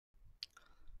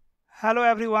Hello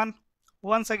everyone.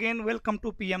 Once again, welcome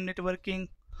to PM Networking.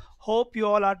 Hope you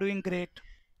all are doing great.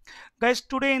 Guys,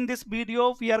 today in this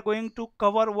video, we are going to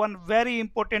cover one very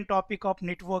important topic of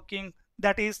networking,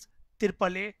 that is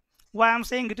AAA. Why I'm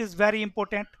saying it is very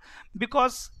important?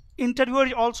 Because interviewer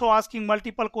is also asking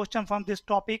multiple questions from this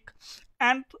topic,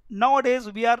 and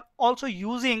nowadays we are also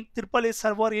using AAA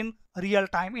server in real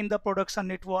time in the production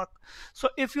network. So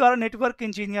if you are a network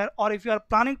engineer or if you are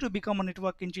planning to become a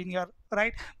network engineer,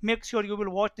 right, make sure you will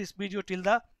watch this video till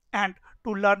the end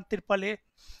to learn AAA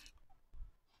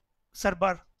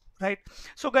server, right?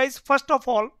 So guys, first of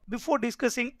all, before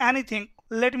discussing anything,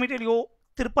 let me tell you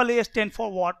AAA stand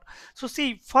for what. So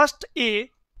see, first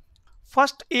A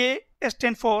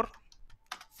stand for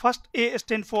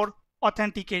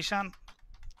authentication.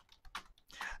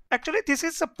 Actually this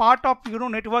is a part of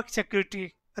network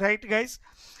security, right guys?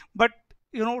 But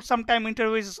sometime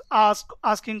interviews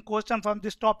asking question from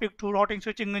this topic to routing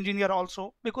switching engineer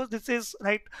also, because this is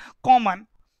right, common.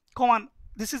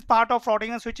 This is part of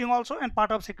routing and switching also and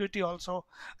part of security also,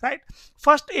 right?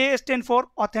 First A stand for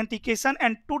authentication,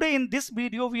 and today in this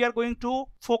video we are going to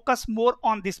focus more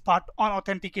on this part, on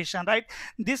authentication, right?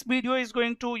 This video is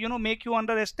going to make you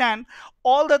understand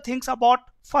all the things about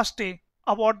first A,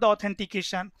 about the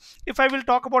authentication. If I will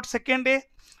talk about second A,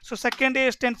 so second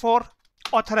A stand for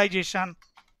authorization.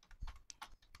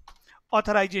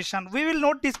 We will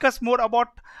not discuss more about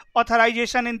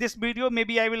authorization in this video.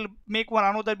 Maybe I will make one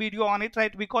another video on it,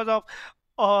 right? Because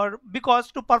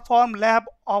to perform lab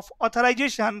of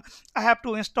authorization, I have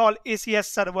to install ACS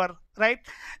server, right?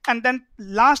 And then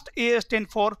last A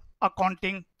stand for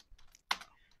accounting.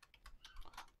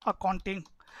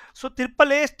 So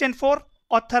AAA stand for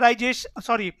authorization,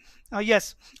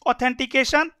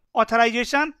 authentication,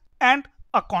 authorization, and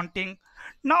accounting.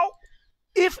 Now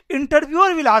if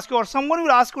interviewer will ask you or someone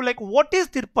will ask you like what is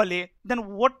AAA, then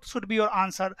what should be your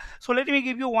answer? So let me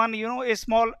give you one a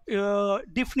small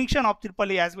definition of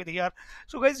AAA as well here.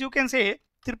 So guys, you can say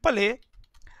AAA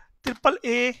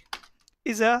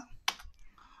is a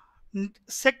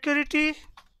security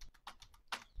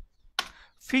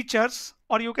features,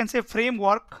 or you can say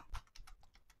framework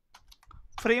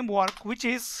which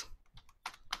is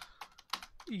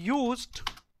used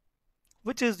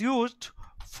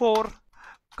for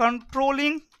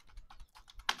controlling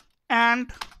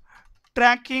and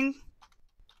tracking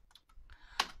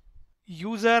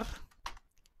user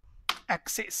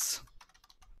access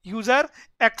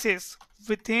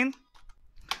within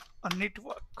a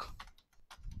network.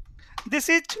 This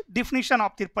is definition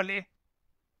of AAA.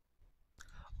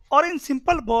 Or in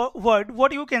simple word,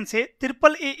 what you can say,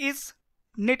 AAA is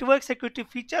network security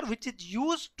feature which is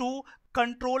used to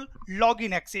control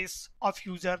login access of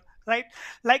user, right?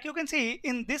 Like you can see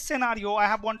in this scenario, I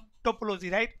have one topology,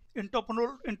 right? In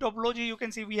topology, you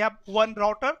can see we have one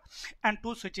router and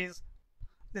two switches.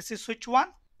 This is switch 1,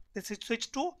 this is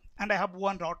switch 2, and I have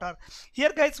one router.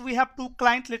 Here guys, we have two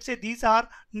clients. Let's say these are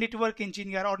network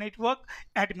engineer or network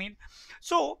admin.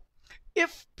 So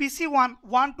if PC1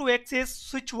 want to access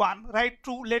switch 1, right,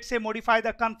 to let's say modify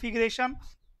the configuration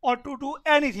or to do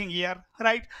anything here,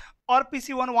 right? Or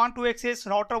PC1 want to access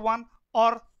router 1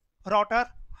 or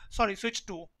switch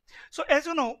 2. So as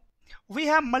you know, we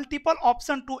have multiple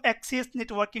options to access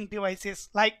networking devices.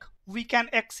 Like we can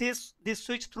access this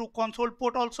switch through console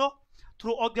port also,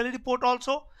 through auxiliary port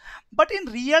also. But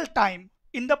in real time,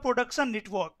 in the production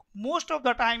network, most of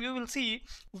the time you will see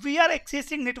we are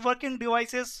accessing networking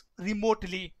devices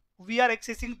remotely.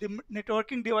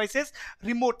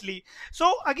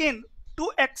 So again, to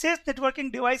access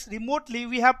networking device remotely,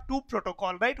 we have two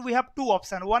protocol, right? We have two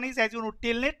options. One is, as you know,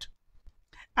 telnet,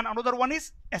 and another one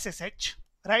is SSH,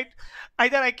 right?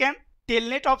 Either I can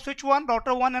telnet of switch 1,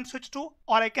 router 1 and switch 2,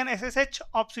 or I can SSH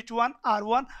of switch 1,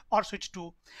 R1 or switch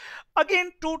 2.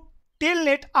 Again, to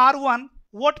telnet R1,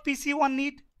 what PC1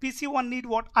 need? PC1 need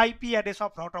what? IP address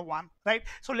of router 1, right?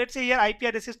 So let's say here IP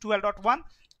address is 12.1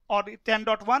 or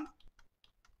 10.1.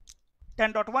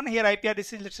 Here IP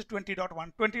address is, let's say,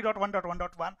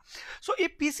 20.1. So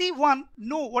if PC1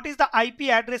 know what is the IP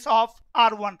address of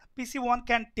R1, PC1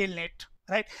 can telnet,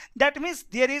 right? That means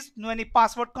there is no any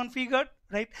password configured,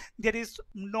 right? There is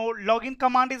no login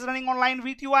command is running online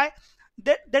with UI.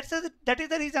 That is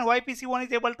the reason why PC1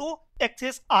 is able to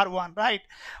access R1, right?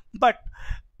 But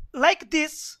like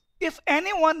this, if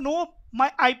anyone know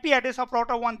my IP address of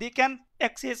router 1, they can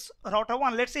access router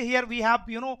 1. Let's say here we have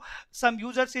some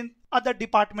users in other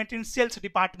department, in sales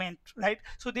department, right?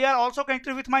 So they are also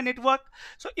connected with my network.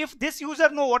 So if this user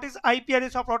know what is IP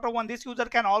address of router 1, this user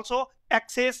can also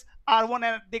access R1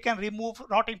 and they can remove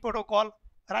routing protocol,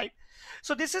 right?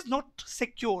 So this is not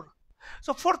secure.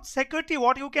 So for security,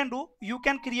 what you can do, you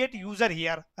can create user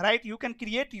here, right? You can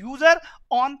create user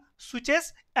on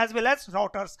switches as well as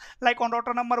routers. Like on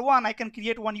router number 1, I can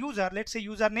create one user. Let's say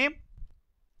username,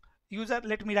 user,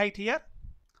 let me write here.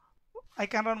 I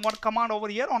can run one command over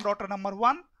here on router number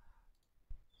 1,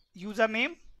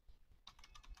 username,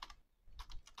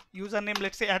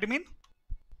 let's say admin,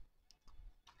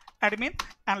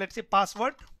 and let's say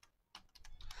password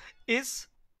is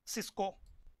Cisco.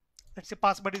 Let's say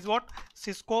password is what?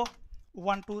 Cisco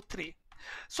 123.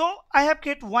 So I have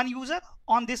created one user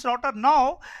on this router.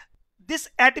 Now this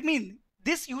admin,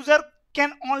 this user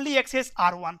can only access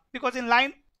R1, because in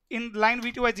line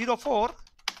VTY 04,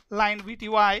 line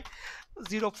VTY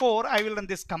 04, I will run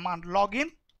this command, login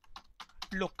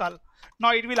local.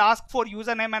 Now it will ask for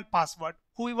username and password.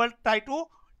 Who will try to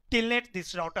telnet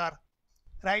this router,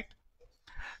 right?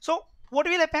 So what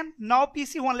will happen now?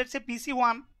 PC1, let's say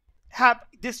PC1 have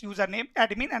this username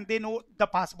admin and they know the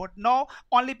password. Now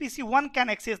only PC1 can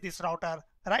access this router,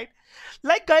 right?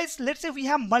 Like guys, let's say we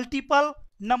have multiple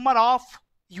number of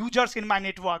users in my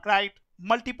network, right?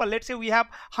 Multiple, let's say we have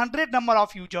 100 number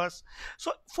of users.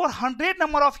 So for 100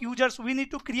 number of users, we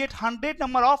need to create 100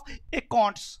 number of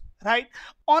accounts, right?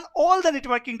 On all the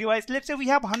networking device, let's say we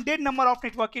have 100 number of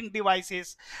networking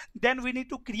devices, then we need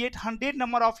to create 100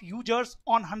 number of users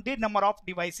on 100 number of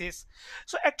devices.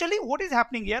 So actually what is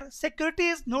happening here, security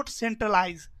is not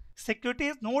centralized. Security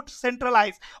is not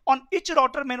centralized. On each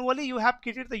router manually you have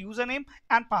created the username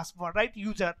and password, right?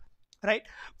 User, right,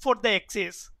 for the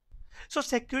access. So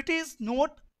security is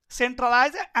not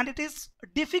centralized and it is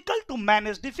difficult to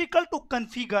manage, difficult to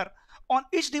configure on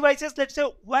each devices. Let's say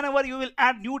whenever you will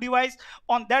add new device,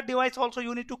 on that device also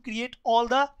you need to create all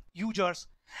the users.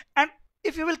 And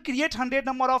if you will create 100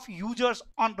 number of users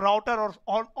on router or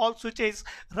on all switches,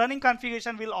 running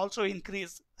configuration will also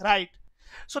increase, right?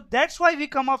 So that's why we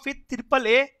come up with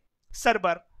AAA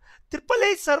server.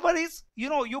 AAA server is,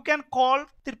 you can call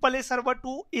AAA server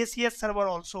to ACS server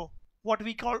also. What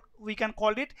we can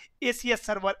call it ACS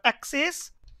server, access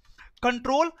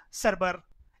control server,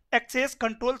 access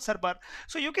control server.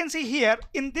 So you can see here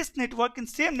in this network, in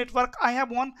same network, I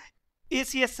have one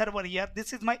ACS server here.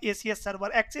 This is my ACS server,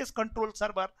 access control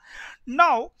server.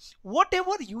 Now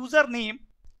whatever username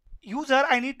user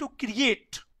I need to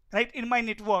create, right, in my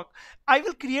network, I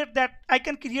will create that. I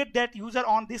can create that user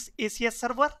on this ACS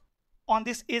server,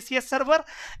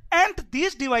 and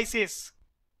these devices,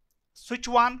 switch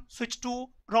 1, switch 2,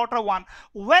 router 1,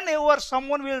 whenever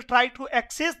someone will try to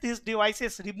access these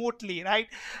devices remotely, right,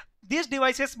 these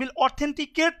devices will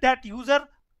authenticate that user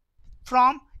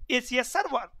from ACS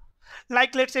server.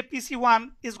 Like let's say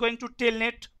PC1 is going to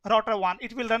telnet router 1,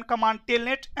 it will run command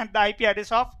telnet and the IP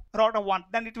address of router 1,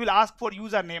 then it will ask for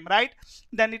username, right,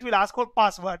 then it will ask for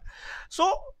password.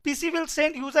 So PC will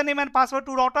send username and password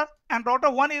to router, and router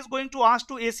 1 is going to ask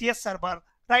to ACS server,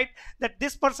 right, that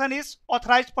this person is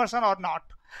authorized person or not.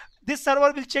 This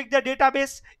server will check the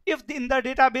database. If in the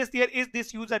database there is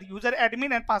this user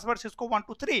admin and password Cisco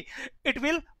 123, it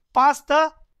will pass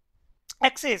the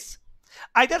access.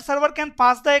 Either server can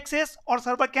pass the access or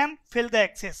server can fill the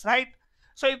access, right?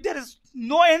 So if there is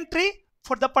no entry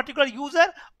for the particular user,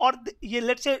 or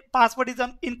let's say password is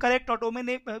incorrect or domain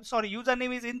name,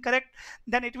 username is incorrect,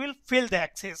 then it will fill the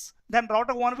access. Then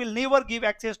router 1 will never give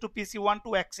access to PC1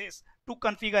 to access, to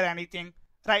configure anything,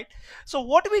 right? So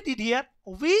what we did here,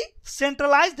 we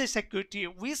centralized the security,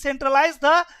 we centralized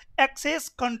the access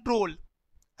control,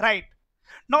 right?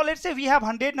 Now let's say we have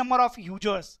 100 number of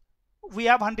users, and we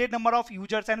have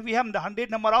the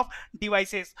 100 number of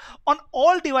devices. On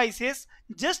all devices,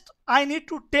 just I need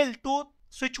to tell to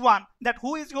switch 1 that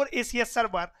who is your ACS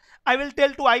server. I will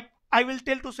tell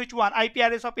to switch 1 IP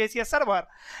address of ACS server,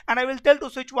 and I will tell to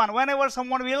switch 1 whenever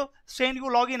someone will send you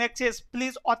login access,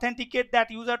 please authenticate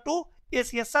that user to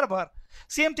ACS server.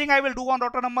 Same thing I will do on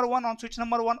router number 1, on switch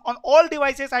number 1. On all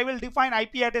devices I will define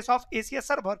IP address of ACS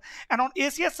server, and on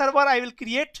ACS server I will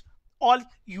create all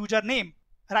username,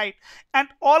 right, and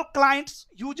all clients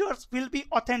users will be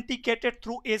authenticated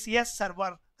through ACS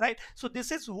server, right? So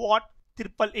this is what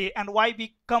AAA, and why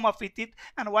we come up with it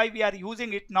and why we are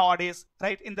using it nowadays,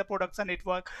 right, in the production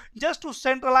network, just to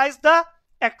centralize the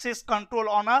access control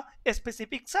on a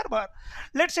specific server.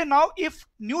 Let's say now if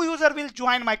new user will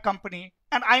join my company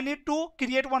and I need to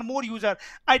create one more user,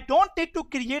 I don't need to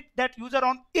create that user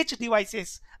on each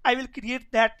devices. I will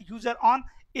create that user on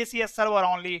ACS server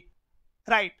only,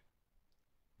 right?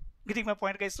 Getting my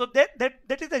point, guys? So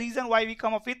that is the reason why we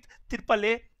come up with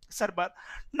AAA server.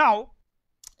 Now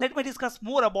let me discuss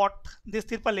more about this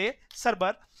AAA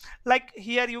server. Like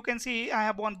here you can see I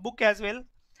have one book as well.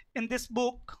 In this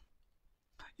book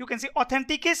you can see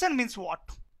authentication means what?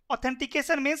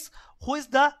 Authentication means who is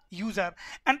the user,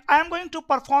 and I am going to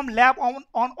perform lab on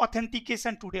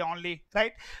authentication today only,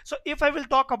 right? So if I will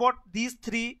talk about these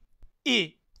three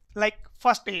A, like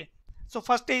first A. So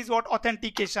first A is what?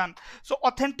 Authentication. So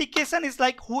authentication is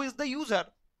like who is the user.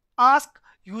 Ask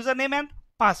username and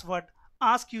password.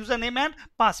 Ask username and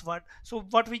password. So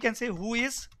what we can say, who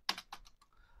is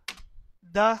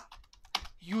the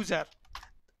user.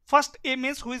 First A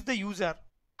means who is the user.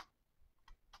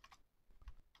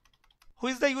 Who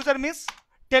is the user means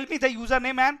tell me the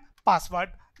username and password.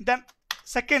 Then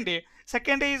second A.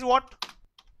 Second A is what?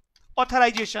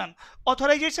 Authorization.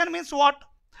 Authorization means what?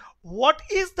 What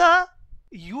is the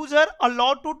user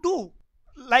allowed to do?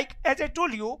 Like as I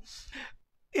told you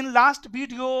in last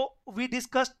video, we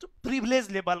discussed privilege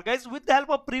level. Guys, with the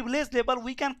help of privilege level,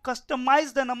 we can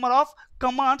customize the number of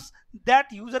commands that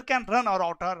user can run our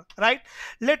router, right?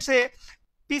 Let's say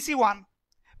PC1.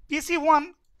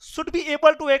 PC1 should be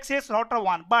able to access router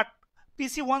 1, but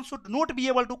PC1 should not be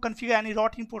able to configure any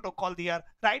routing protocol there,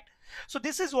 right? So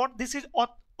this is what? This is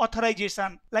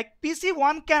authorization. Like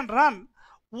PC1 can run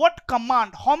what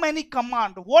command, how many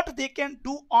command, what they can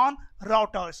do on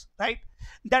routers, right?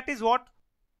 That is what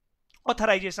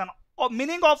authorization. Or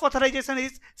meaning of authorization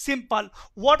is simple,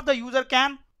 what the user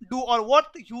can do or what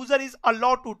user is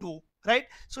allowed to do, right?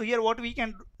 So here what we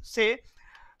can say,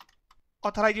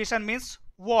 authorization means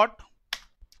what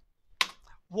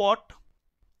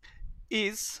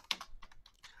is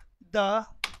the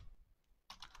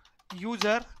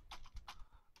user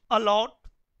allowed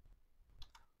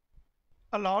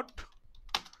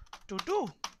to do,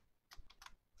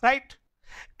 right?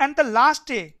 And the last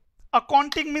A,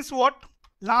 accounting means what?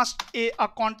 Last A,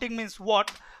 accounting means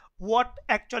what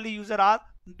actually user are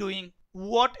doing,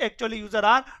 what actually user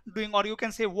are doing, or you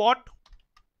can say what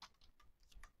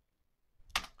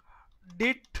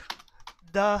did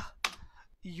the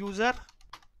user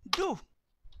do,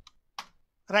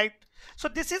 right? So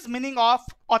this is meaning of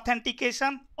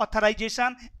authentication,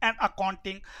 authorization and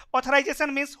accounting.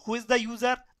 Authorization means who is the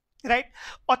user, right?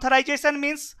 Authorization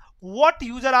means what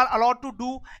user are allowed to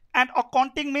do, and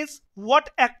accounting means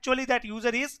what actually that user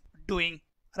is doing,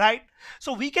 right?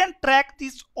 So we can track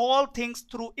these all things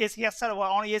through ACS server,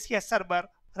 on ACS server,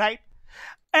 right?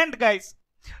 And guys,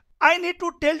 I need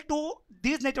to tell to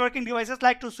these networking devices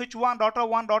like to switch 1,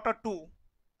 router 2,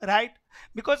 right?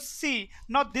 Because see,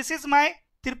 now this is my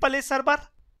AAA server,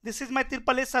 this is my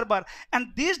AAA server, and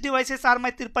these devices are my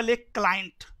AAA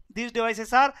client. These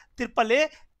devices are AAA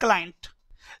client.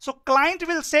 So client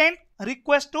will send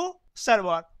request to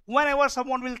server whenever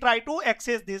someone will try to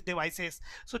access these devices.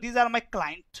 So these are my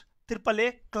client,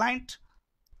 AAA client,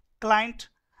 client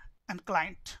and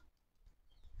client.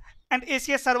 And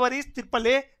ACS server is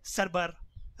AAA server,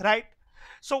 right?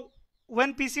 So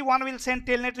when PC1 will send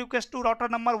telnet request to router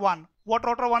number 1, what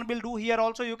router 1 will do? Here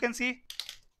also you can see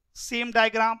same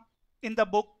diagram in the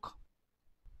book.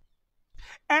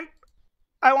 And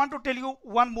I want to tell you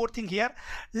one more thing here.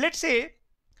 Let's say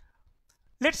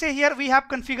here we have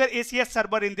configured ACS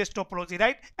server in this topology,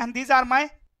 right? And these are my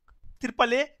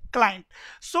AAA client.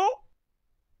 So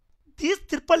these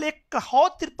how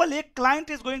AAA client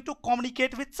is going to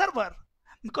communicate with server?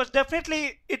 Because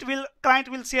definitely client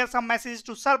will share some messages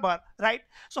to server, right?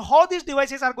 So how these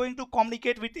devices are going to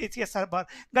communicate with ACS server?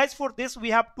 Guys, for this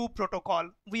we have two protocol.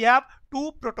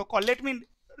 Let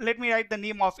me write the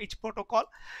name of each protocol.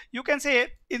 You can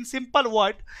say in simple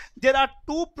word, there are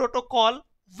two protocol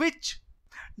which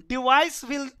device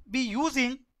will be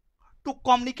using to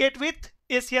communicate with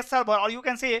ACS server, or you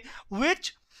can say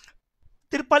which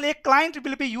AAA client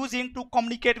will be using to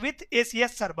communicate with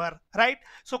ACS server, right?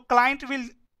 So client will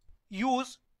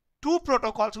use two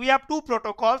protocols. We have two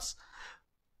protocols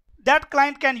that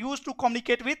client can use to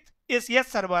communicate with ACS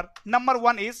server. Number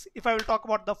one is, if I will talk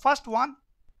about the first one,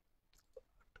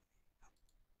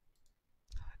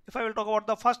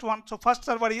 so first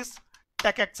server is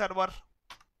TechX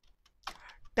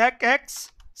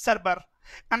server,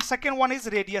 and second one is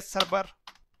Radius server.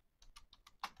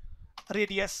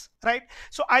 Right?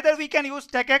 So either we can use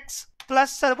TechX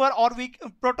plus server or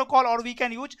protocol, or we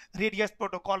can use Radius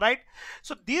protocol, right?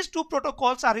 So these two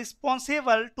protocols are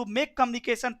responsible to make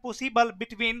communication possible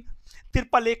between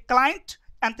AAA client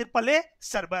and AAA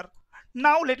server.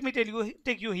 Now let me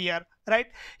take you here, right?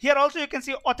 Here also you can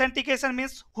see authentication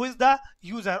means who is the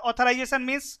user, authorization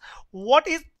means what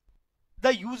is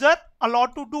the user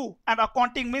allowed to do, and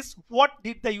accounting means what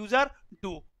did the user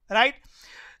do, right?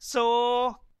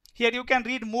 So here you can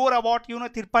read more about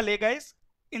AAA, guys.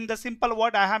 In the simple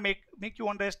word I have make you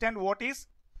understand what is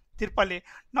AAA.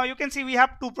 Now you can see we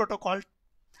have two protocols,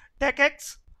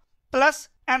 TechX plus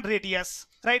and radius,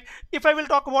 right? If I will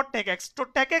talk about TechX, so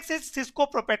TechX is Cisco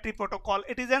proprietary protocol.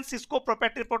 It is a Cisco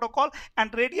proprietary protocol,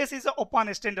 and radius is an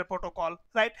open standard protocol,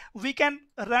 right? We can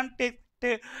run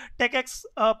TechX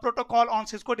protocol on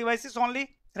Cisco devices only,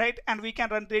 right? And we can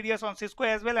run radius on Cisco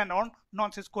as well and on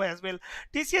non-Cisco as well.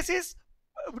 TCS is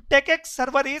TechX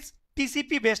server is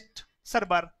TCP based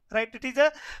server, right? It is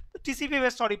a TCP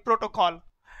based protocol.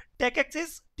 TechX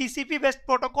is TCP based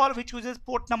protocol which uses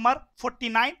port number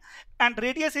 49, and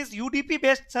radius is UDP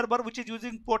based server which is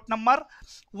using port number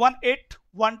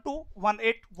 1812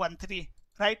 1813,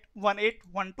 right?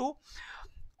 1812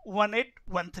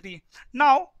 1813.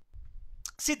 Now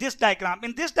see this diagram.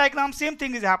 In this diagram same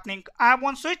thing is happening. I have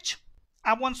one switch,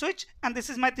 and this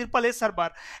is my AAA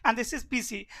server, and this is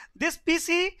PC. This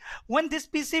PC, when this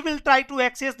PC will try to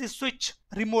access this switch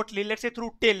remotely, let's say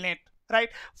through telnet, right?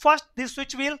 First this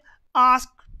switch will ask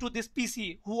to this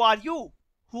PC, who are you?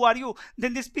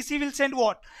 Then this PC will send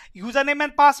what? Username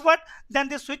and password. Then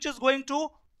this switch is going to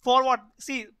forward.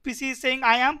 See, PC is saying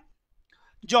I am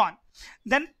John.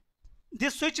 Then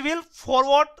this switch will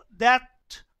forward that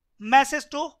message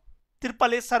to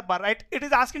AAA server, right? It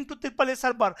is asking to AAA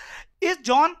server, is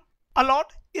John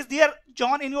allowed? Is there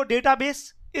John in your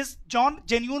database? Is John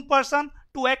genuine person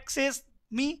to access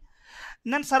me?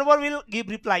 Then server will give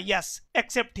reply, yes,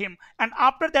 accept him. And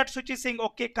after that switch is saying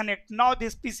okay, connect. Now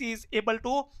this PC is able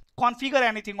to configure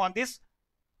anything on this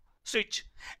switch.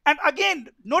 And again,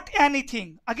 not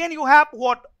anything. Again, you have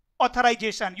what?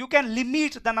 Authorization. You can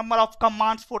limit the number of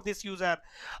commands for this user.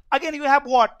 Again, you have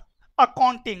what?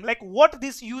 Accounting, like what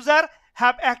this user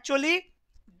have actually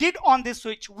did on this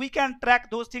switch. We can track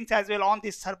those things as well on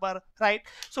this server, right?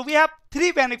 So we have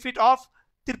three benefit of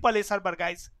AAA server,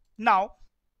 guys. Now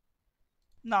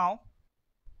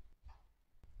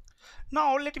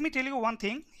let me tell you one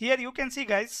thing. Here you can see,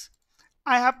 guys,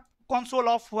 I have console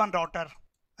of one router,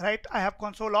 right? I have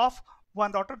console of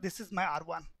one router. This is my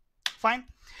R1. Fine.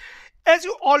 As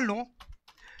you all know,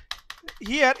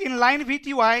 here in line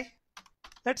VTY,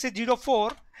 let's say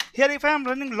 04, here if I am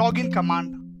running login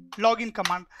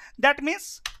command, that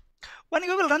means when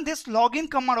you will run this login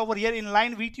command over here in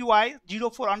line VTY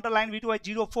 04, underline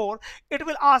VTY 04, it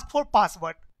will ask for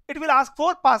password. It will ask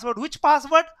for password. Which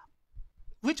password?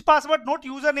 Not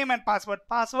username and password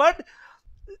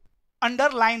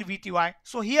underline VTY.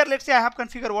 So here let's say I have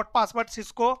configured what password?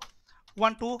 Cisco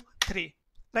 123.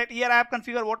 Right, here I have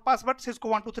configured what password? Cisco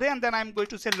 123, and then I'm going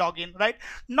to say login. Right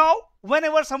now,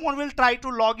 whenever someone will try to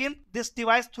log in this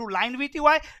device through line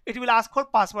VTY, it will ask for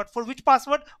password. For which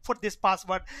password? For this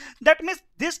password. That means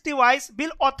this device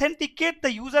will authenticate the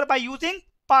user by using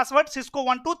password Cisco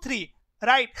 123,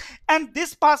 right? And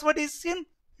this password is in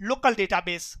local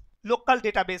database.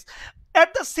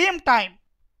 At the same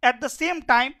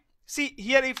time, see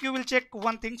here, if you will check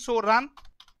one thing, so run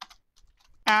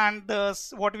and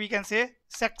what we can say,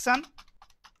 section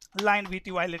line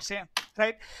VTY, let's say,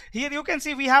 right? Here you can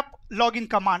see we have login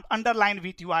command underline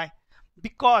VTY,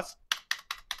 because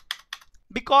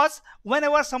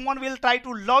whenever someone will try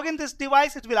to log in this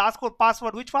device, it will ask for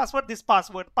password. Which password? This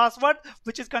password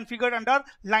which is configured under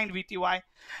line VTY.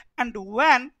 And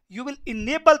when you will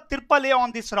enable AAA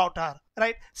on this router,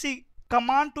 right? See,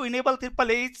 command to enable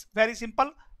AAA is very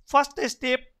simple. First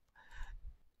step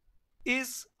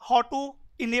is how to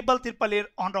enable AAA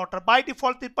on router. By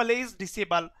default, AAA is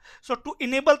disabled. So to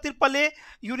enable AAA,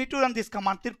 you need to run this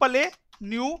command, AAA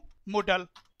new model,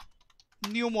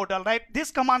 right?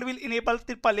 This command will enable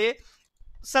AAA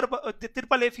server, the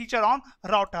AAA feature on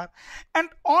router. And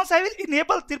once I will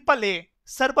enable AAA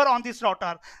server on this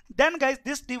router, then guys,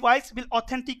 this device will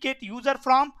authenticate user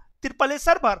from AAA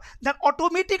server. Then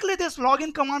automatically this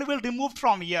login command will remove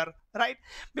from here, right?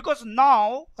 Because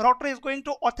now router is going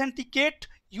to authenticate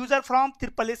user from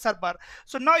AAA server.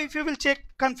 So now if you will check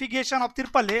configuration of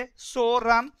AAA, so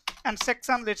run and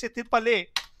section, let's say AAA.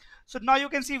 So now you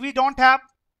can see we don't have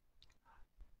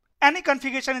any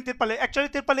configuration in AAA. Actually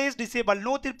AAA is disabled,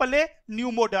 no AAA new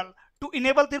model. To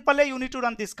enable AAA, you need to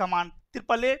run this command,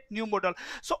 AAA new model.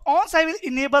 So once I will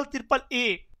enable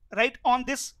AAA, right, on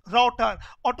this router,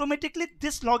 automatically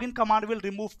this login command will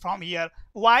remove from here.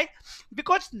 Why?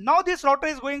 Because now this router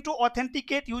is going to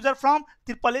authenticate user from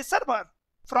AAA server.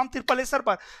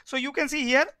 So you can see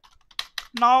here,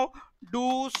 now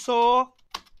do so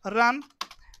run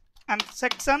and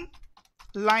section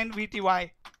line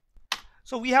VTY.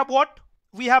 So we have what?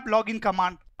 We have login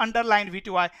command underline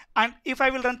VTY. And if I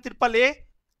will run AAA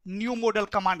new model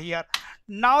command here,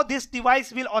 now this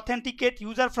device will authenticate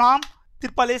user from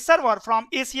AAA server from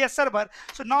ACS server.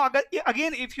 So now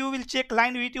again, if you will check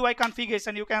line VTY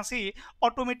configuration, you can see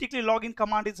automatically login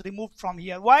command is removed from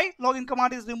here. Why login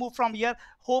command is removed from here?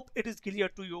 Hope it is clear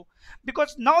to you,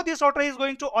 because now this router is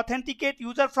going to authenticate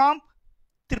user from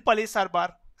AAA server,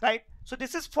 right? So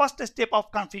this is first step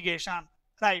of configuration,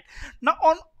 right? Now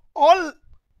on all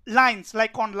lines,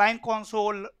 like on line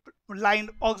console, line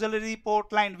auxiliary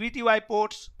port, line VTY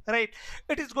ports, right,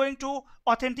 it is going to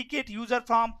authenticate user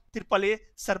from AAA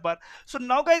server. So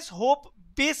now guys, hope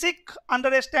basic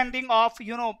understanding of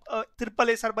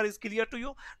AAA server is clear to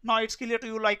you. Now it's clear to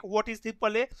you like what is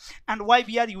AAA and why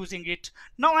we are using it.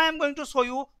 Now I am going to show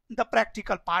you the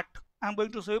practical part. I'm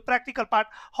going to show you practical part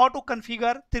how to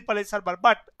configure AAA server.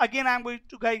 But again, I'm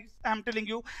telling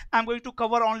you, I'm going to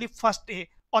cover only first A,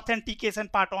 authentication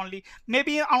part only.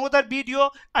 Maybe in another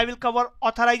video I will cover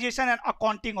authorization and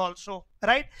accounting also,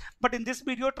 right? But in this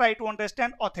video, try to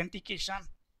understand authentication.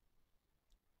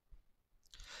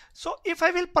 So if I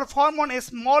will perform on a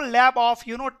small lab of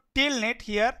telnet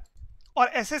here or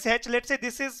SSH, let's say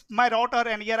this is my router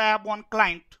and here I have one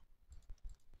client.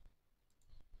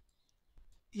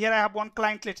 Here I have one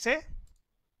client, let's say.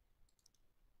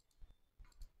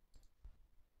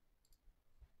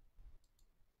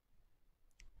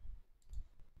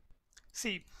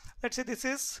 See, let's say this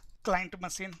is client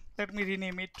machine. Let me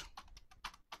rename it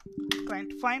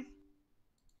client. Fine.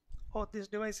 Oh, this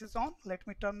device is on. Let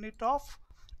me turn it off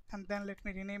and then let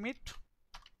me rename it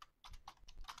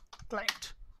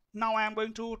client. Now I am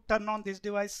going to turn on this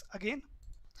device again.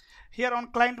 Here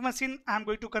on client machine, I am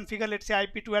going to configure, let's say,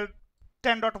 IP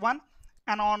 10.1,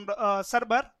 and on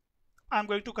server I am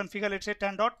going to configure, let's say,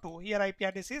 10.2. Here IP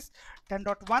address is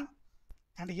 10.1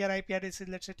 and here IP address is,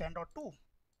 let's say, 10.2.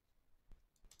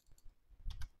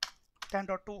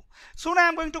 10.2. Soon I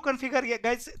am going to configure,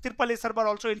 guys, AAA server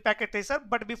also in packet tracer.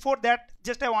 But before that,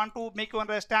 just I want to make you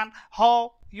understand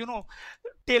how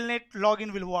telnet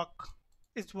login will work.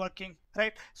 It's working,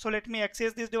 right? So let me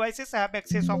access these devices. I have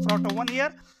access of router 1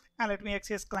 here, and let me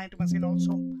access client machine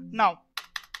also. Now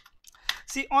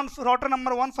see, on router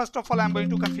number 1, first of all, I am going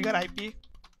to configure IP,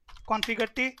 configure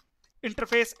T,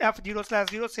 interface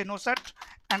F0/0, say no set,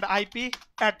 and IP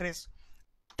address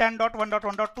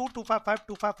 10.1.1.2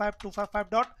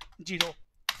 255.255.255.0.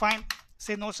 Fine,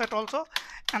 say no set also,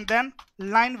 and then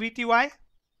line VTY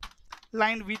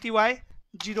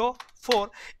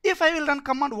 04. If I will run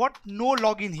command what, no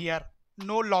login here,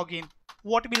 no login,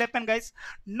 what will happen, guys?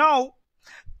 Now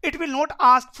it will not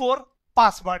ask for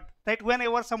password, right?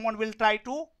 Whenever someone will try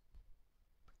to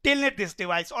telnet this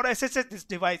device or SSH this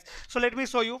device. So let me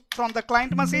show you from the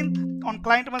client machine. On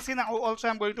client machine also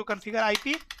I'm going to configure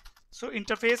IP. So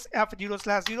interface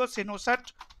F0/0, say no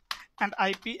set, and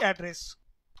IP address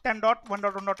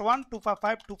 10.1.1.1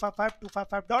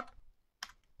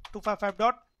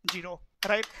 255.255.255.0,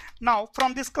 right? Now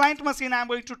from this client machine I'm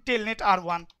going to telnet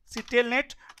R1. See,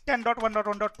 telnet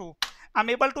 10.1.1.2. I'm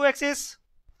able to access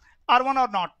R1 or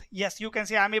not? Yes, you can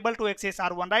say I'm able to access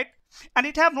R1, right? And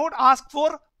it have not asked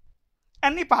for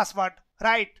any password,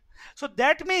 right? So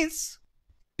that means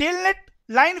telnet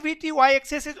line VTY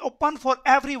access is open for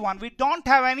everyone. We don't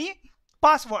have any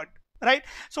password, right?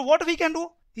 So what we can do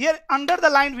here, under the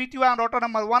line VTY on router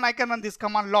number 1, I can run this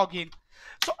command login.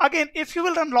 So again, if you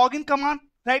will run login command,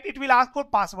 right, it will ask for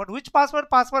password. Which password?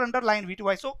 Password under line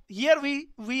VTY. So here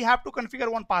we have to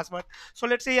configure one password. So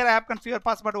let's say here I have configured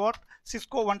password what,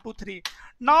 Cisco 123.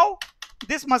 Now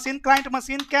this machine, client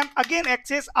machine, can again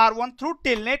access R1 through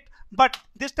telnet, but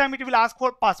this time it will ask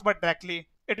for password directly.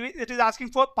 It is asking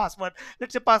for password.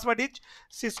 Let's say password is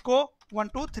Cisco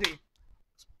 123.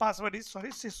 Password is,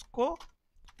 sorry, Cisco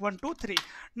 123.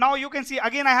 Now you can see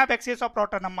again I have access of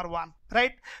router number 1,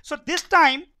 right? So this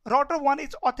time router 1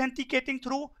 is authenticating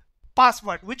through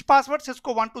password. Which password?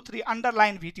 Cisco 123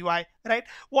 underline VTY, right?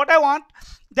 What I want,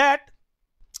 that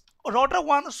router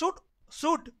 1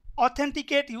 should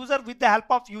authenticate user with the help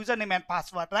of username and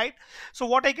password, right? So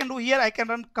what I can do here, I can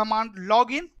run command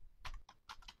login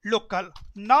local.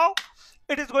 Now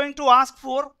it is going to ask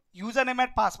for username and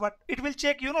password. It will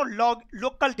check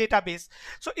local database.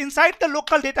 So inside the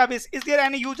local database, is there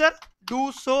any user?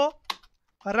 Do so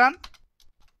run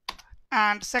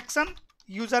and section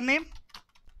username.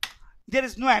 There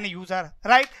is no any user,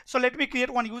 right? So let me create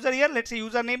one user here. Let's say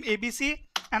username ABC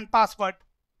and password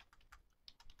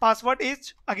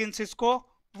is again Cisco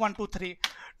 123.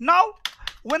 Now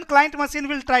when client machine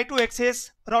will try to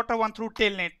access router 1 through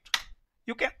telnet,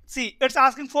 you can see it's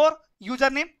asking for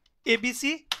username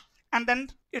ABC and then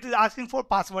it is asking for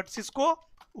password Cisco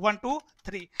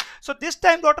 123. So this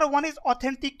time router 1 is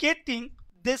authenticating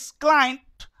this client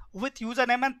with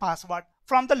username and password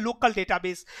from the local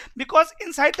database, because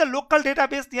inside the local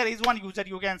database there is one user,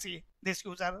 you can see this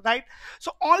user, right?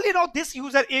 So only now this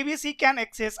user ABC can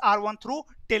access R1 through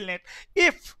telnet.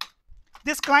 If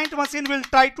this client machine will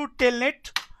try to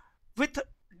telnet with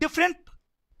different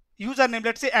username,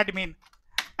 let's say admin,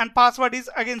 and password is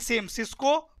again same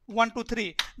Cisco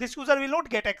 123, this user will not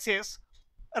get access,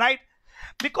 right?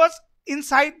 Because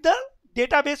inside the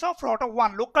database of router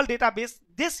 1 local database,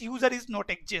 this user is not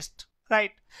exist,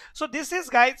 right? So this is,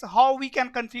 guys, how we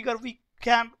can configure, we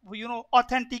can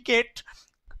authenticate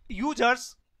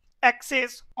users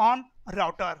access on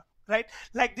router, right?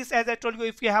 Like this, as I told you,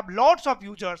 if you have lots of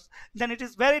users, then it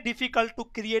is very difficult to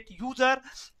create user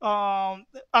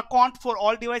account for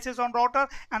all devices on router,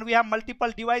 and we have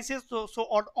multiple devices, so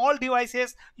on all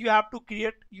devices you have to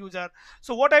create user.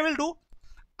 So what I will do,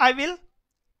 I will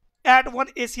add one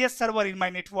ACS server in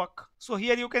my network. So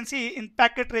here you can see in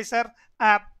packet tracer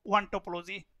I have one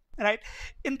topology, right?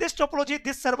 In this topology,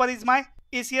 this server is my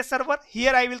ACS server.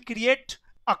 Here I will create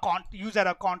account, user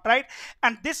account, right?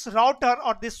 And this router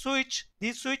or this switch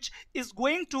is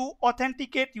going to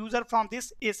authenticate user from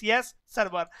this ACS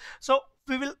server. So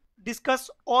we will discuss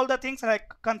all the things like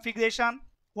configuration,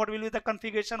 what will be the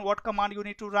configuration, what command you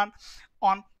need to run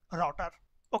on router.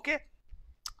 Okay,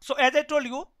 so as I told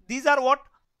you, these are what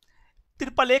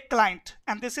AAA client,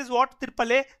 and this is what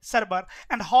AAA server,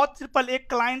 and how AAA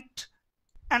client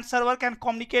and server can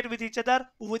communicate with each other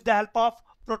with the help of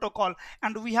protocol.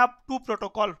 And we have two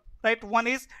protocol, right? One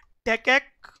is TechX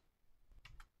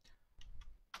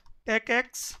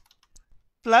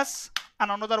plus,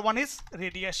 and another one is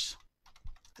radius,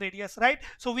 right?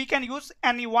 So we can use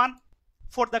any one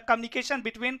for the communication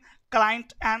between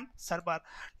client and server.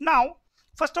 Now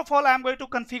first of all, I am going to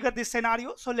configure this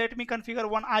scenario. So let me configure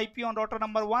one IP on router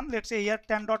number 1. Let's say here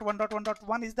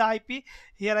 10.1.1.1 is the IP.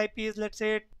 Here IP is, let's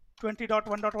say,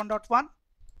 20.1.1.1.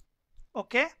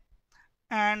 okay,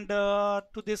 and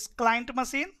to this client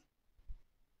machine,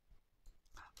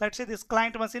 let's say this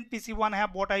client machine PC1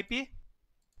 have what IP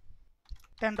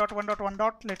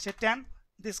 10.1.1. let's say 10.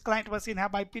 This client machine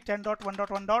have IP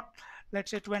 10.1.1. let's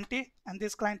say 20, and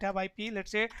this client have IP, let's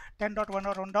say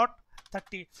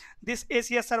 10.1.1.30. This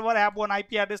ACS server have one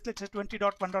IP address, let's say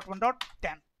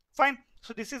 20.1.1.10. Fine.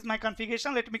 So this is my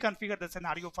configuration. Let me configure the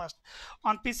scenario first.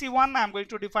 On PC1, I am going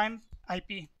to define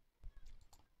IP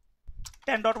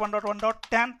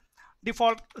 10.1.1.10.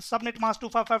 Default subnet mask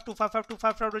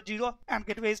 255.255.255.0, and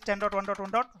gateway is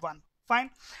 10.1.1.1. Fine.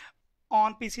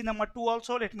 On PC number 2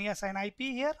 also, let me assign IP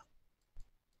here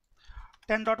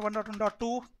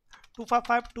 10.1.1.2,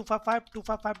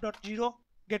 255.255.255.0,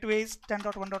 gateway is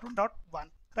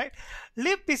 10.1.1.1, right?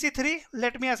 Leave PC3,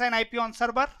 let me assign IP on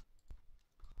server.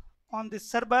 On this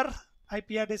server,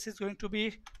 IP address is going to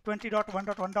be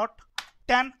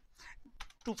 20.1.1.10,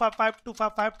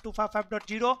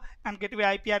 255.255.255.0, and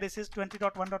gateway IP address is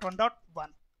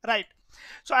 20.1.1.1, right?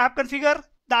 So I have configured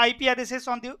the IP addresses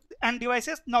on the end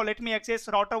devices. Now let me access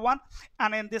router 1,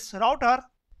 and in this router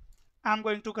I'm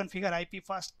going to configure IP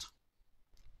first.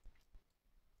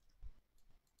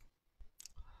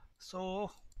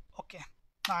 So okay,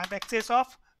 now I have access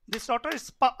of this router.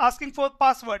 Is asking for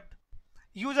password,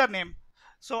 username.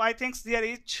 So I think there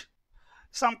is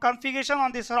some configuration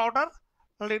on this router.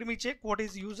 Let me check what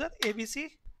is user,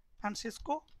 ABC and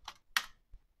Cisco.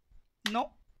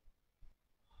 No.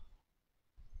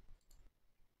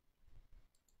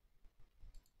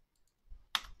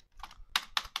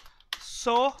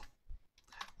 So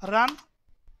run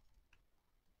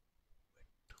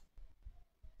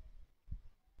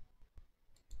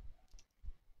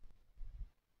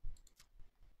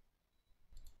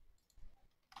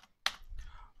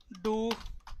do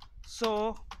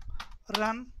so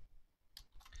run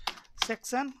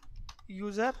section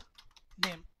user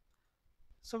name.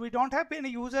 So we don't have any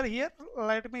user here.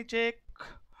 Let me check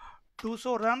do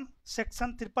so run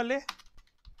section AAA.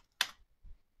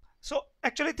 So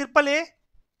actually AAA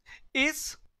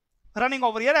is running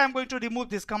over here. I am going to remove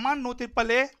this command, no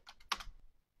AAA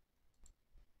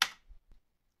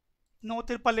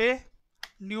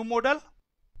new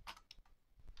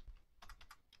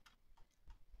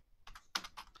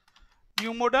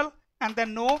model, and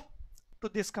then no to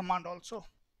this command also.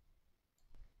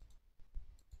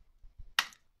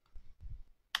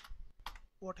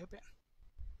 What happened?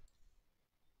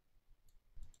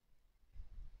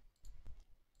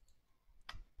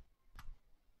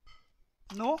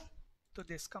 No to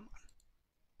this command.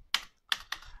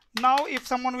 Now if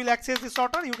someone will access this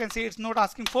router, you can see it's not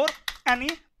asking for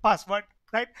any password,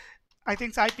 right? I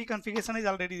think IP configuration is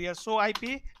already there. So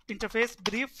IP interface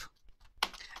brief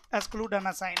exclude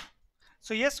unassign.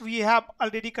 So yes, we have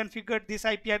already configured this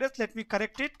IP address. Let me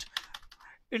correct it.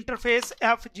 Interface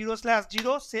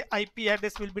F0/0, say IP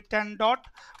address will be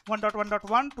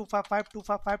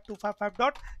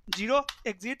 10.1.1.255.255.255.0.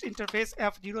 Exit interface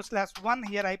F0/1.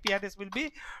 Here IP address will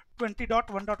be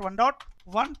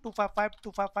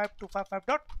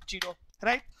 20.1.1.1.255.255.255.0.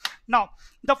 Right now,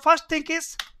 the first thing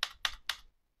is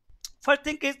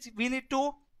we need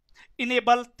to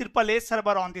enable AAA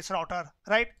server on this router.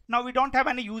 Right now, we don't have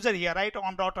any user here, right,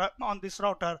 on this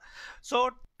router.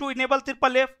 So to enable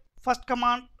AAA, first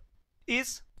command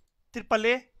is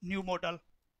AAA new model.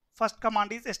 First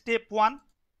command is step 1.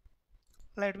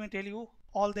 Let me tell you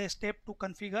all the step to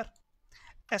configure.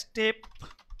 Step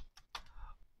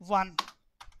 1,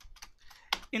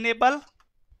 enable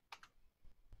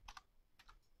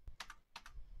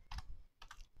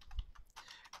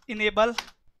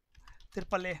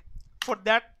AAA. For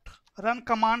that, run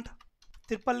command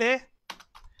AAA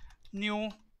new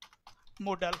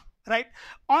model. Right,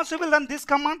 once you will run this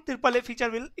command, AAA feature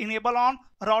will enable on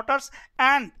routers,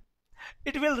 and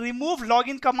it will remove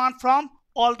login command from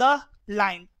all the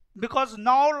line, because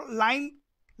now line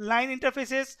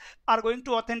interfaces are going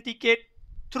to authenticate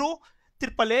through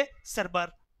AAA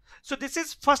server. So this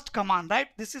is first command,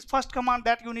 right? This is first command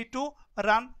that you need to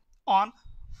run on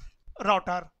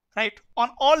router, right,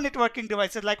 on all networking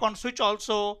devices, like on switch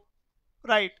also,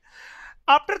 right?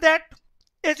 After that,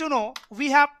 as you know, we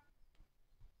have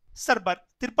server,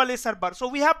 AAA server. So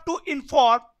we have to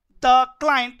inform the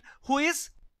client who is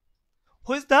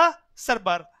the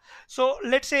server. So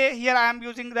let's say here I am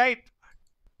using, right,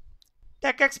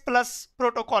 TechX plus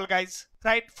protocol, guys,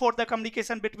 right, for the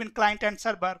communication between client and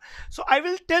server. So I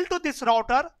will tell to this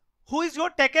router who is your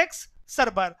TechX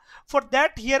server. For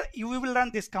that, here you will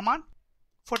run this command.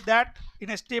 For that,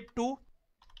 in step 2,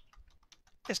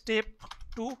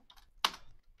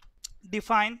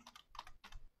 define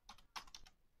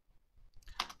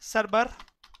server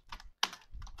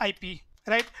IP,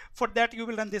 right? For that, you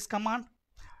will run this command,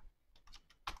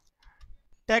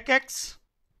 TechX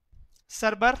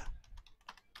server,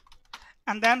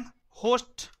 and then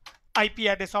host IP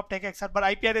address of TechX server.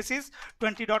 IP address is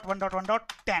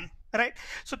 20.1.1.10, right?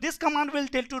 So this command will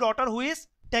tell to router who is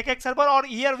TechX server, or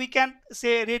here we can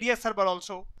say radius server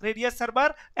also, radius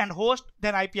server and host,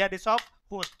 then IP address of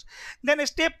host. Then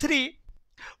step 3,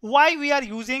 why we are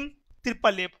using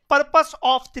AAA, purpose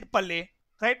of AAA,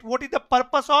 right? What is the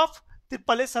purpose of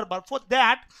AAA server? For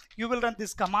that, you will run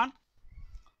this command.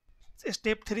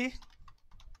 Step 3,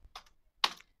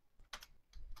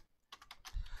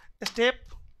 AAA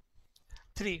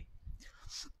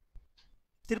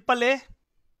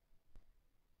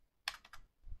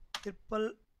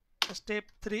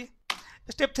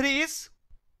step 3 is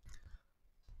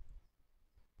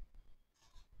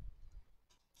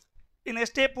in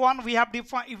step 1 we have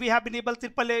enabled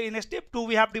AAA. In step 2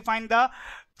 we have defined the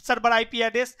server IP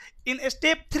address. In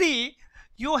step 3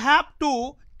 you have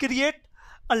to create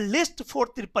a list for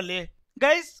AAA,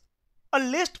 guys, a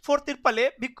list for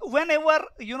AAA. Whenever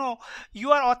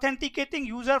you are authenticating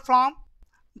user from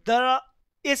the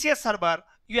ACS server,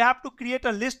 you have to create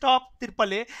a list of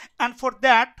AAA, and for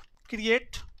that,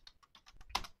 create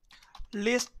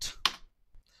list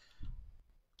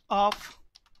of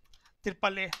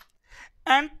AAA.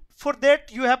 And for that,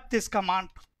 you have this command.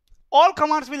 All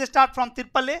commands will start from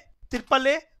AAA,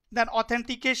 then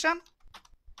authentication,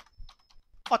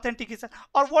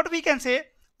 or what we can say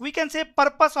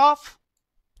purpose of,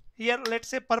 here let's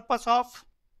say purpose of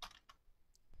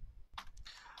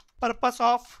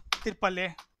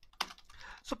AAA.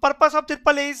 So purpose of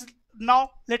AAA is,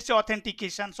 now let's say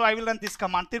authentication. So I will run this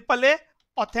command, AAA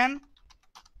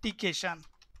authentication,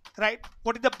 right?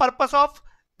 What is the purpose of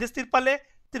this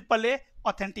AAA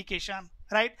authentication,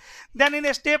 right? Then in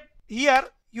a step here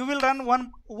you will run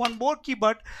one more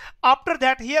keyword. After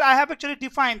that, here I have actually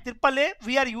defined AAA.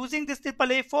 We are using this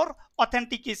AAA for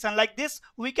authentication. Like this,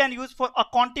 we can use for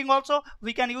accounting also,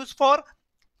 we can use for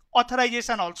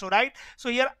authorization also, right? So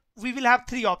here we will have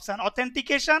 3 options: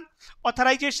 authentication,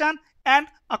 authorization, and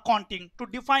accounting, to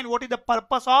define what is the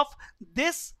purpose of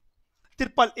this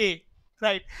AAA,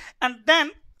 right? And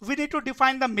then we need to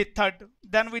define the method.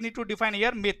 Then we need to define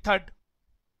here method.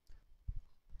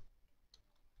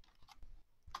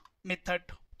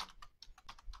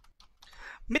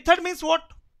 Method means what?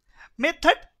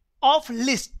 Method of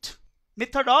list.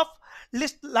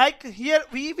 Like here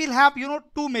we will have 2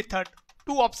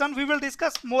 options. We will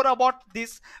discuss more about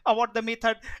the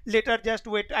method later. Just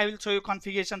wait, I will show you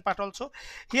configuration part also.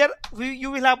 Here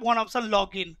you will have one option,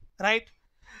 login, right?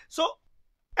 So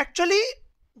actually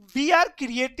we are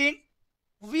configuring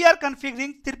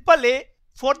AAA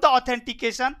for the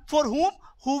authentication for whom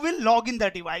who will log in the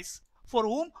device, for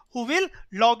whom who will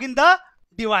log in the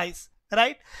device,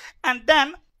 right? And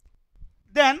then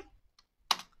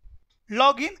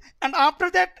login, and after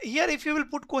that here if you will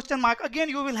put question mark, again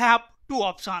you will have two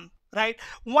options, right?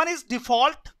 One is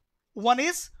default, one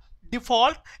is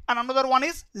default, and another one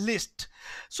is list.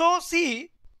 So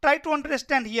see, try to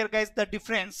understand here guys the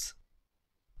difference.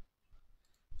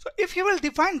 So if you will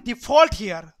define default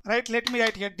here, right, let me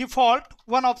write here default,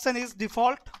 one option is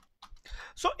default.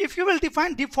 So if you will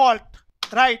define default,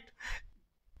 right,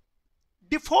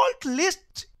 default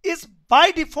list is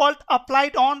by default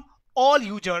applied on all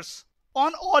users.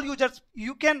 On all users,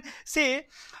 you can say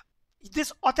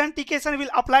this authentication will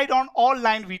applied on all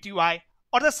line VTY.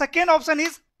 Or the second option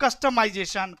is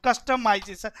customization.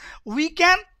 Customization, we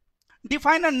can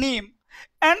define a name,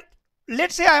 and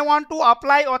let's say I want to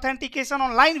apply authentication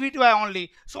on line VTY only.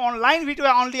 So on line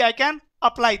VTY only I can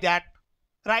apply that,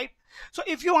 right? So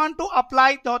if you want to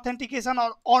apply the authentication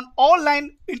on all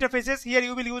line interfaces, here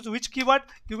you will use which keyword?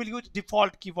 You will use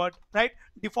default keyword, right?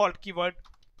 Default keyword.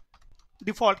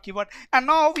 Default keyword. And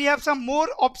now we have some more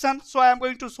options, so I am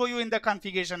going to show you in the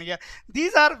configuration here.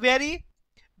 These are very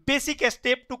basic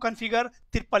step to configure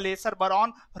AAA server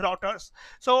on routers.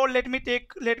 So let me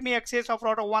access of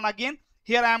router 1 again.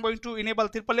 Here I am going to enable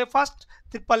AAA first,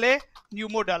 AAA new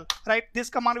model, right?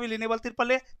 This command will enable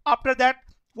AAA. After that,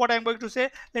 what I am going to say,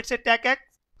 let's say TACX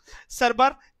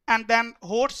server, and then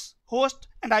host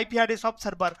and IP address of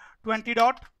server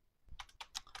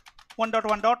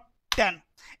 20.1.1.10.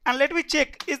 And let me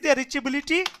check, is there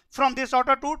reachability from this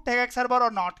router to TACX server or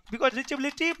not? Because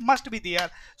reachability must be there.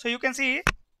 So you can see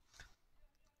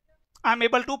I'm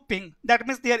able to ping. That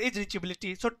means there is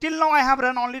reachability. So till now I have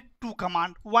run only two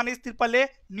commands. One is AAA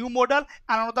new model,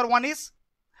 and another one is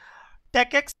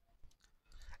TACX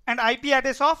and IP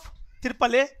address of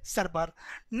AAA server.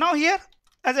 Now here,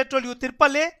 as I told you,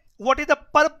 AAA, what is the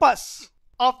purpose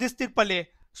of this AAA?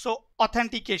 So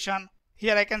authentication.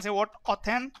 Here I can say what?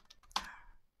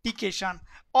 Authentication.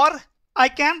 Or I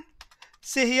can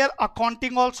say here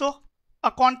accounting also.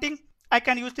 Accounting, I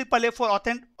can use AAA for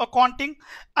accounting.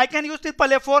 I can use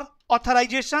AAA for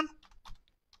authorization.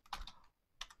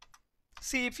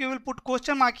 See, if you will put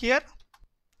question mark here,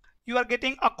 you are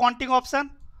getting accounting option,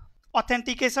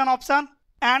 authentication option,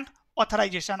 and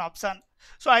authorization option.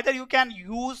 So either you can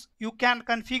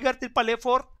configure AAA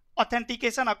for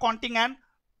authentication, accounting, and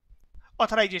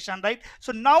authorization, right?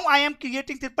 So now I am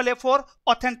creating AAA for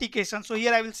authentication. So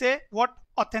here I will say what?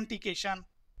 Authentication,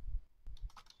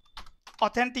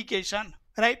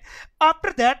 right?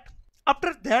 After that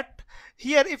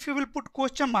here if you will put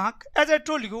question mark, as I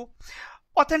told you,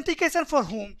 authentication for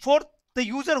whom? For the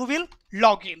user who will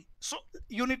log in. So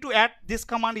you need to add this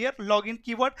command here, login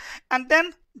keyword, and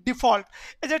then default.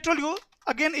 As I told you,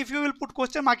 again if you will put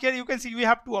question mark here, you can see you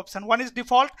have two options. One is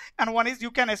default, and one is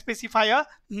you can specify a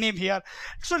name here.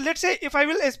 So let's say if I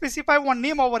will specify one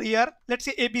name over here, let's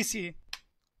say ABC,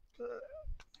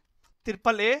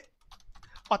 AAA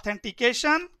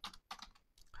authentication,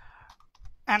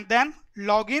 and then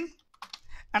login,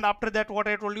 and after that what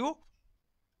I told you,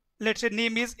 let's say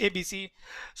name is ABC.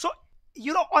 So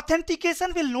you know,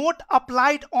 authentication will not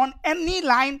applied on any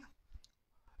line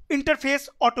interface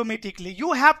automatically.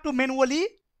 You have to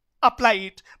manually apply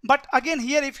it. But again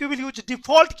here if you will use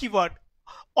default keyword,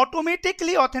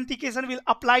 automatically authentication will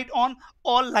applied on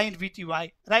all line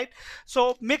VTY, right?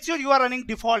 So make sure you are running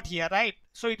default here, right?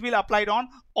 So it will applied on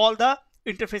all the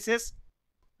interfaces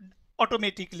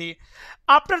automatically.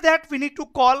 After that we need to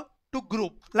call to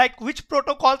group, like which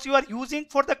protocols you are using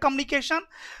for the communication.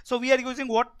 So we are using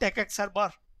what? TACX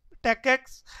server,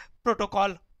 TACX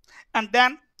protocol. And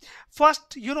then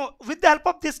first, you know, with the help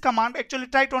of this command, actually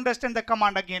try to understand the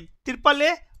command again.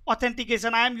 AAA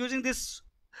authentication, I am using this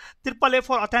AAA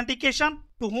for authentication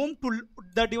to whom? To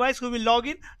the device who will log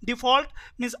in. Default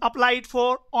means apply it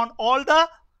for on all the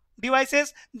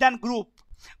devices. Then group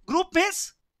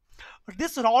means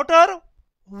this router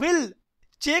will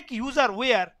check user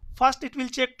where? First it will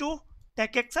check to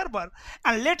TACX server,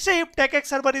 and let's say if TACX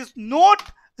server is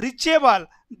not reachable,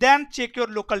 then check your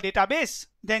local database,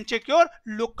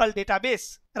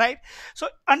 right? So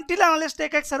until and unless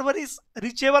TACX server is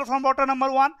reachable from router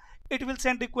number 1, it will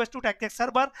send request to TACX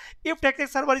server. If TACX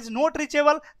server is not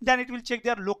reachable, then it will check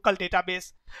their local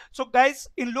database. So guys,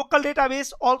 in local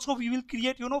database also we will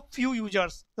create, you know, few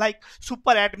users like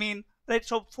super admin, right?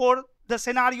 So for the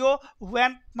scenario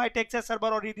when my TACX server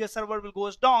or EDS server will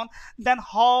goes down, then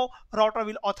how router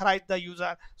will authorize the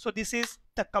user. So this is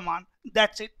the command.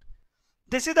 That's it.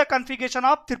 This is the configuration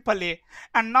of AAA.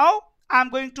 And now I'm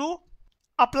going to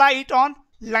apply it on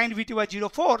line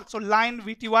VTY04. So line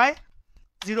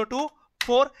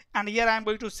VTY024, and here I am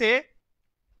going to say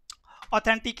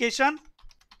authentication,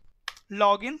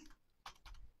 login,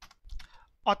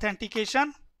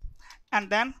 authentication, and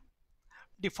then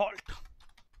default.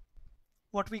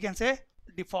 What we can say,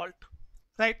 default,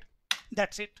 right?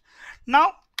 That's it.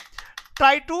 Now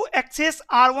try to access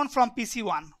R1 from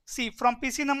PC1. See, from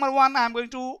PC number 1 I am going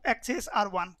to access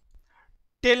R1.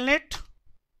 Telnet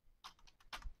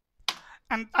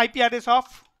and IP address of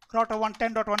router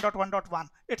 110.1.1.1.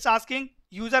 It's asking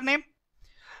username.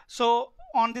 So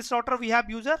on this router we have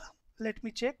user. Let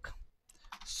me check.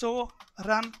 So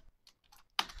run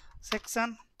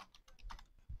section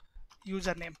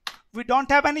username. We don't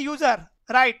have any user,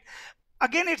 right?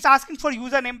 Again, it's asking for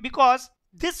username because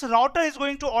this router is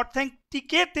going to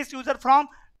authenticate this user from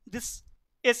this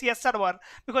ACS server,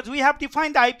 because we have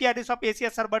defined the IP address of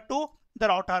ACS server to the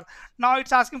router. Now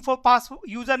it's asking for password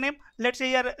username. Let's say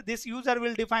here this user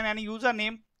will define any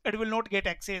username. It will not get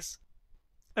access.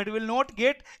 It will not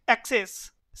get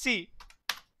access. See,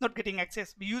 not getting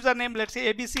access. Username, let's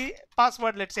say ABC,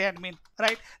 password, let's say admin,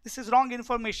 right? This is wrong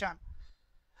information.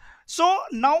 So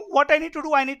now what I need to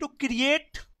do, I need to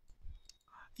create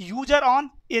user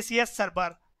on ACS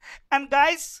server. And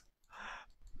guys,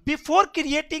 before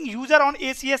creating user on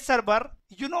ACS server,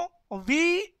 you know,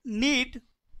 we need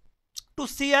to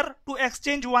share, to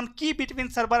exchange one key between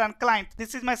server and client.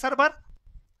 This is my server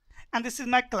and this is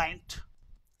my client,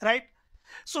 right?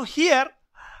 So here,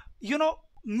 you know,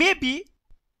 maybe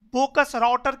bogus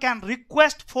router can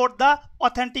request for the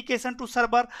authentication to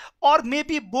server, or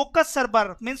maybe bogus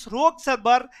server, means rogue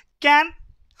server, can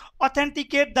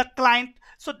authenticate the client.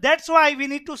 So that's why we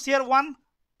need to share one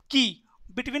key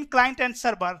between client and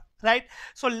server, right?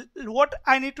 So what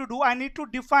I need to do, I need to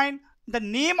define the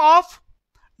name of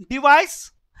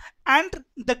device and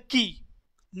the key,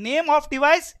 name of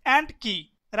device and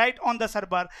key, right, on the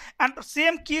server. And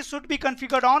same key should be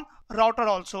configured on router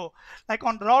also. Like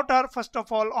on router, first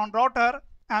of all, on router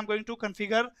I am going to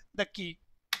configure the key.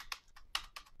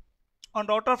 On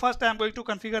router first I am going to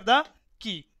configure the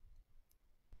key.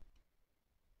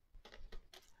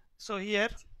 So here,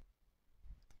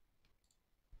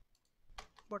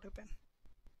 what happened?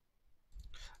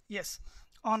 Yes,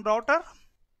 on router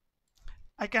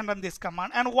I can run this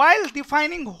command, and while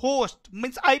defining host,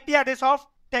 means IP address of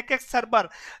TechX server,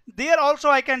 there also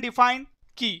I can define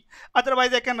key.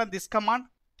 Otherwise I can run this command,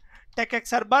 TechX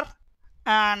server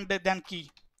and then key.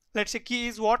 Let's say key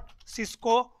is what?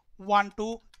 Cisco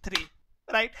 123,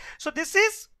 right? So this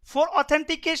is for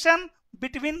authentication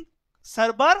between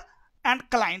server and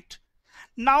client.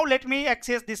 Now let me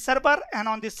access this server, and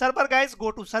on this server, guys,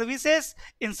 go to services.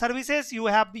 In services you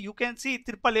can see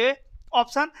AAA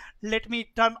option. Let me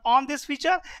turn on this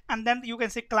feature, and then you can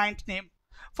say client name.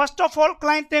 First of all,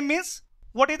 client name means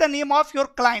what is the name of your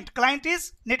client? Client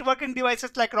is networking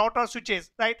devices like router,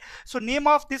 switches, right? So name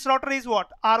of this router is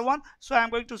what? R1. So I'm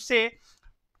going to say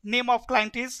name of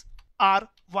client is R1.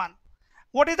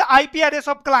 What is the IP address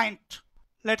of client?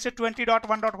 Let's say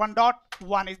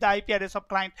 20.1.1.1 is the IP address of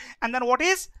client. And then what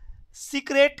is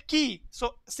secret key?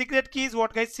 So secret key is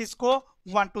what, guys? Cisco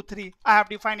 123. I have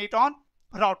defined it on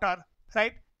router,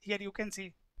 right? Here you can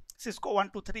see Cisco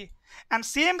 123, and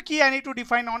same key I need to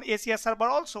define on ACS server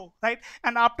also, right?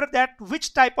 And after that,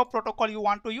 which type of protocol you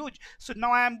want to use. So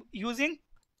now I am using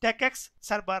TechX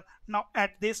server. Now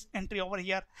add this entry over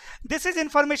here. This is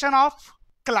information of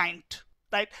client,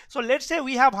 right? So let's say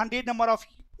we have 100 number of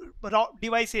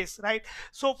devices, right?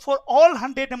 So for all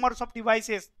 100 numbers of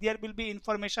devices, there will be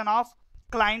information of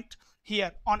client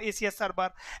here on ACS server.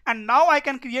 And now I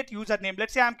can create username.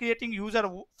 Let's say I'm creating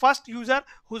first user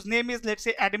whose name is, let's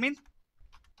say, admin,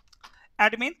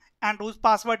 and whose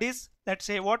password is, let's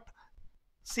say, what?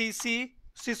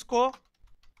 Cisco,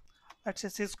 let's say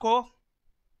Cisco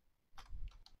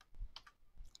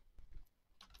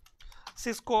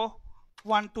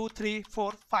 1 2 3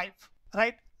 4 5,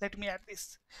 right? Let me add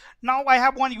this. Now I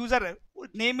have one user,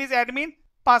 name is admin,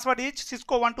 password is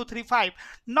Cisco 1235.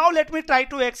 Now let me try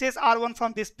to access R1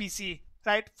 from this PC,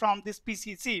 right? From this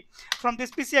PC. See, from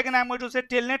this PC again I'm going to say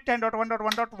telnet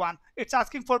 10.1.1.1. It's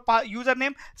asking for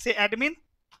username, say admin,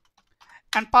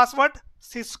 and password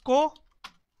Cisco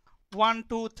 1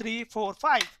 2 3 4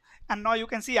 5. And now you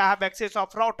can see I have access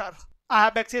of router. I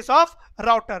have access of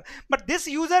router, but this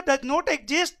user does not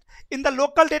exist in the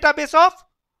local database of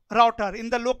router, in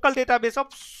the local database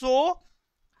of. So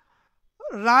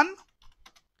run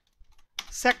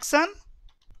section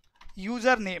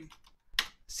username.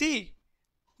 See,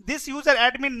 this user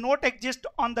admin not exist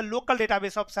on the local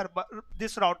database of server,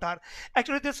 this router.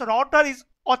 Actually this router is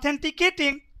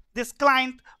authenticating this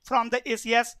client from the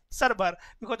ACS server,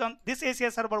 because on this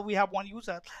ACS server we have one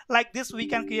user. Like this we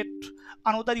can create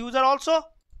another user also,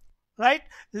 right?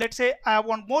 Let's say I have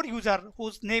one more user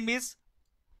whose name is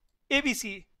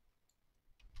ABC.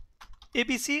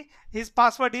 ABC, his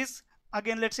password is,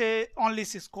 again, let's say only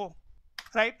Cisco,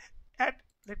 right?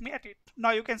 Let me add it.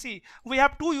 Now you can see we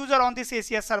have two users on this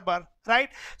ACS server, right?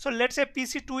 So let's say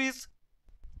PC2 is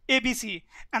ABC,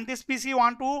 and this PC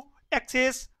want to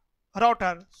access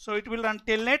router, so it will run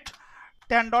telnet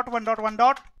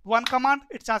 10.1.1.1 command.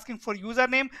 It's asking for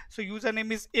username, so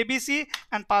username is ABC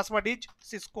and password is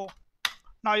Cisco.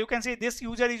 Now you can see this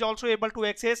user is also able to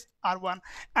access R1.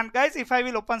 And guys, if I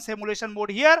will open simulation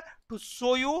mode here to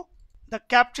show you the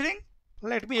capturing,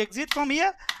 let me exit from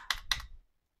here.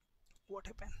 What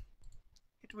happened?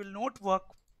 It will not work.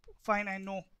 Fine, I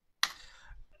know,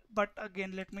 but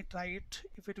again let me try it.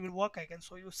 If it will work, I can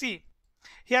show you. See,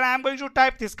 here I am going to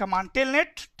type this command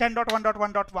telnet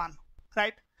 10.1.1.1,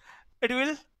 right? It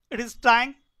is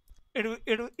trying.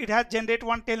 It has generated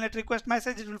one telnet request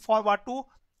message. It will forward to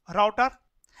router.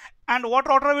 And what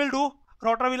router will do?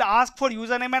 Router will ask for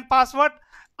username and password.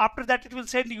 After that, it will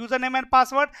send username and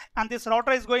password, and this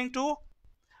router is going to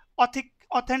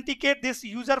authenticate this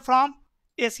user from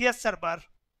ACS server.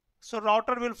 So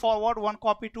router will forward one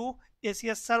copy to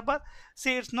ACS server.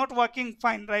 See, it's not working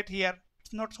fine right here.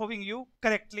 It's not showing you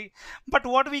correctly. But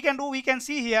what we can do, we can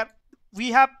see here, we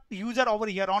have user over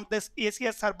here on this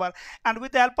ACS server, and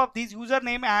with the help of these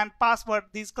username and password,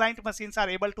 these client machines are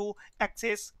able to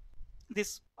access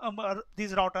this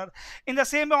router. In the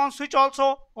same way, on switch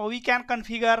also we can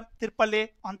configure AAA.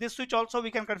 On this switch also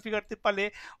we can configure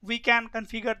AAA. We can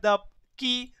configure the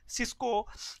key Cisco,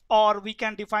 or we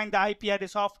can define the IP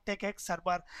address of TechX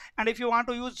server. And if you want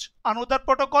to use another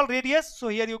protocol radius, so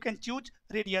here you can choose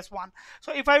radius 1.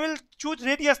 So if I will choose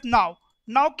radius now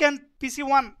can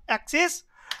PC1 access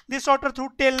this router through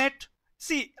telnet?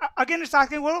 See, again it's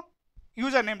asking for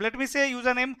username. Let me say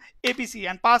username ABC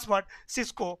and password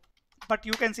Cisco. But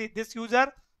you can see this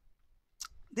user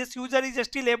is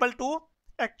still able to,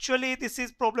 actually this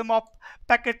is problem of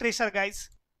packet tracer, guys.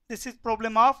 This is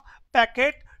problem of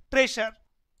packet tracer.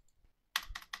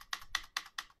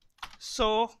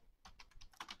 So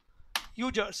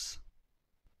users,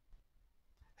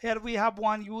 here we have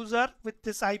one user with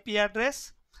this IP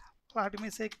address. Let me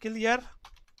say clear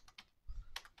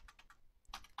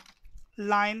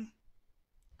line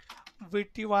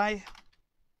VTY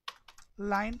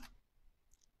line.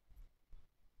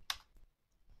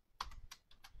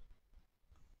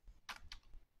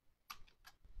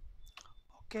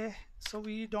 Okay, so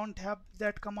we don't have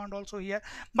that command also here,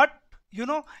 but you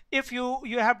know, if you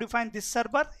have defined this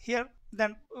server here,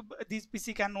 then this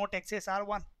PC cannot access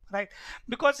R1, right?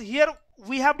 Because here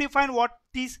we have defined what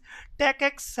is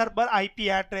TechX server IP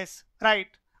address, right?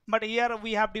 But here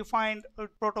we have defined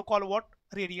protocol what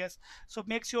radius. So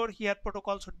make sure here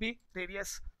protocol should be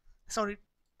radius, sorry,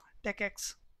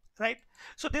 TechX, right?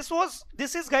 So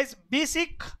this is guys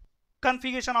basic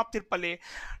configuration of AAA.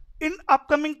 In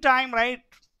upcoming time, right,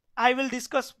 I will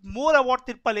discuss more about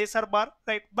AAA server,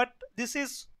 right? But this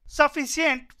is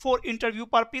sufficient for interview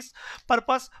purpose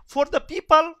for the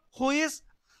people who is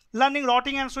learning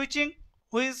routing and switching,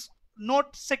 who is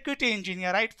not security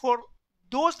engineer, right? For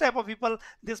those type of people,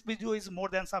 this video is more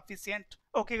than sufficient.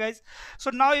 Okay guys,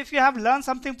 so now if you have learned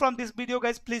something from this video,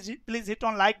 guys, please hit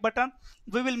on like button.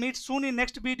 We will meet soon in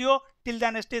next video. Till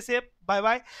then, stay safe. Bye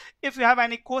bye. If you have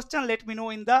any question, let me know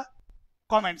in the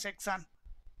comment section.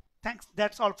 Thanks.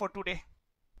 That's all for today.